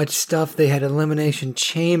 So much stuff. They had Elimination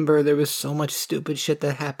Chamber. There was so much stupid shit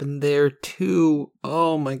that happened there too.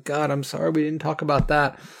 Oh my God. I'm sorry we didn't talk about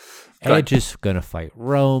that. Edge is going to fight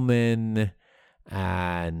Roman.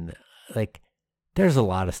 And there's a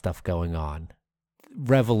lot of stuff going on.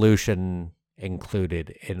 Revolution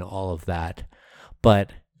included in all of that.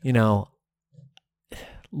 But,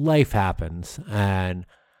 life happens. And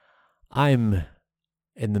I'm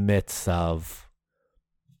in the midst of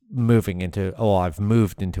I've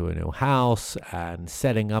moved into a new house and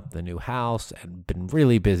setting up the new house and been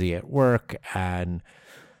really busy at work and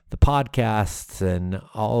the podcasts and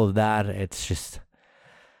all of that. It's just,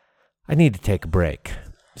 I need to take a break.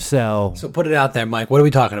 So put it out there, Mike. What are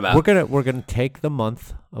we talking about? We're gonna take the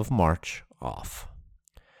month of March off.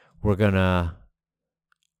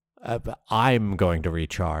 I'm going to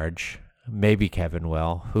recharge. Maybe Kevin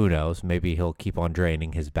will. Who knows? Maybe he'll keep on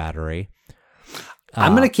draining his battery.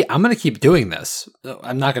 I'm gonna keep doing this.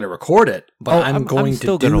 I'm not gonna record it, but I'm going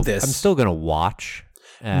to do this. I'm still gonna watch.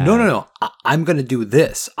 No. I'm gonna do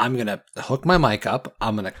this. I'm gonna hook my mic up.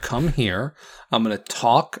 I'm gonna come here. I'm gonna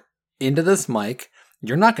talk into this mic.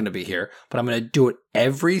 You're not gonna be here, but I'm gonna do it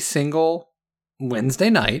every single Wednesday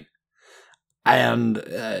night, and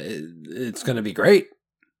it's gonna be great.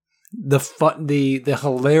 The fun, the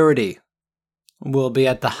hilarity will be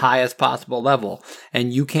at the highest possible level,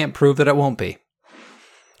 and you can't prove that it won't be.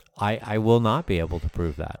 I will not be able to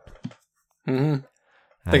prove that. Mm-hmm.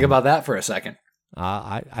 Think about that for a second.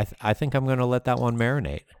 I think I'm going to let that one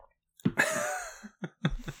marinate.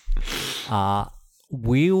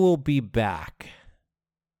 We will be back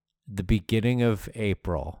the beginning of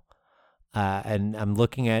April, and I'm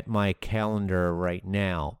looking at my calendar right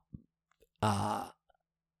now.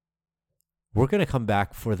 We're going to come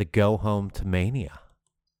back for the Go Home to Mania.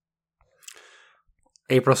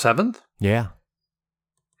 April 7th? Yeah.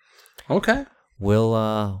 Okay.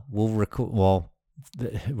 We'll record. Well,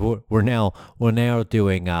 we're now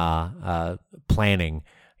doing planning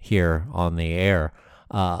here on the air,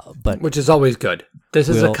 but which is always good. This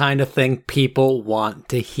is the kind of thing people want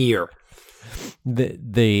to hear.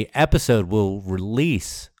 The episode will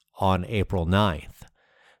release on April 9th.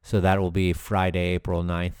 So that will be Friday, April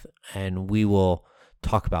 9th. And we will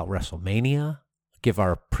talk about WrestleMania, give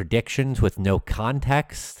our predictions with no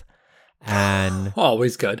context, and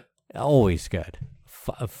Always good. always good.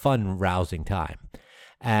 A fun, rousing time.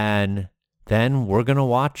 And then we're going to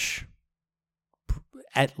watch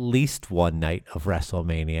at least one night of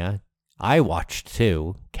WrestleMania. I watched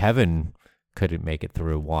 2. Kevin couldn't make it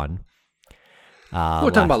through 1. We're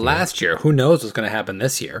talking about year. last year. Who knows what's going to happen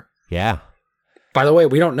this year? Yeah. By the way,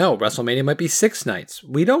 we don't know. WrestleMania might be 6 nights.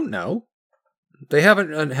 We don't know. They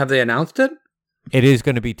haven't. Have they announced it? It is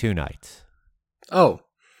going to be 2 nights. Oh.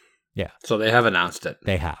 Yeah. So they have announced it.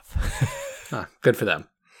 They have. Good for them.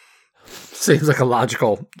 Seems like a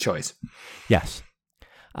logical choice. Yes.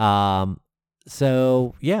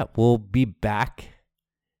 So, yeah, we'll be back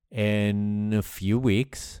in a few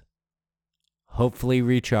weeks. Hopefully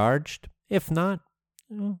recharged. If not,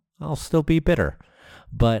 I'll still be bitter.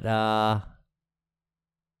 But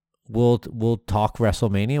we'll talk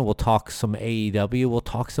WrestleMania. We'll talk some AEW. We'll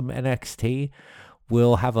talk some NXT.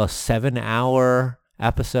 We'll have a 7-hour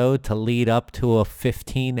episode to lead up to a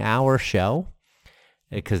 15-hour show,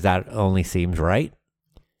 because that only seems right.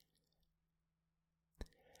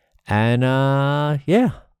 And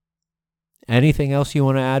yeah. Anything else you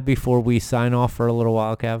want to add before we sign off for a little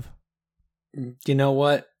while, Kev? You know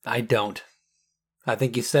what? I don't. I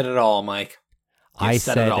think you said it all, Mike. I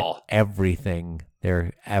said said it all. everything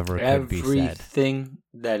there ever could be said. Everything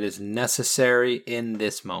that is necessary in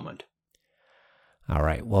this moment. All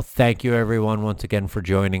right. Well, thank you, everyone, once again for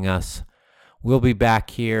joining us. We'll be back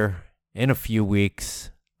here in a few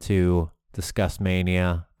weeks to discuss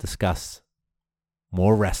Mania, discuss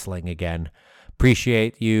more wrestling again.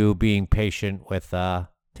 Appreciate you being patient with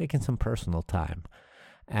taking some personal time.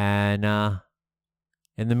 And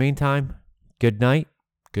in the meantime, good night,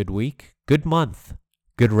 good week, good month,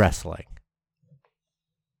 good wrestling.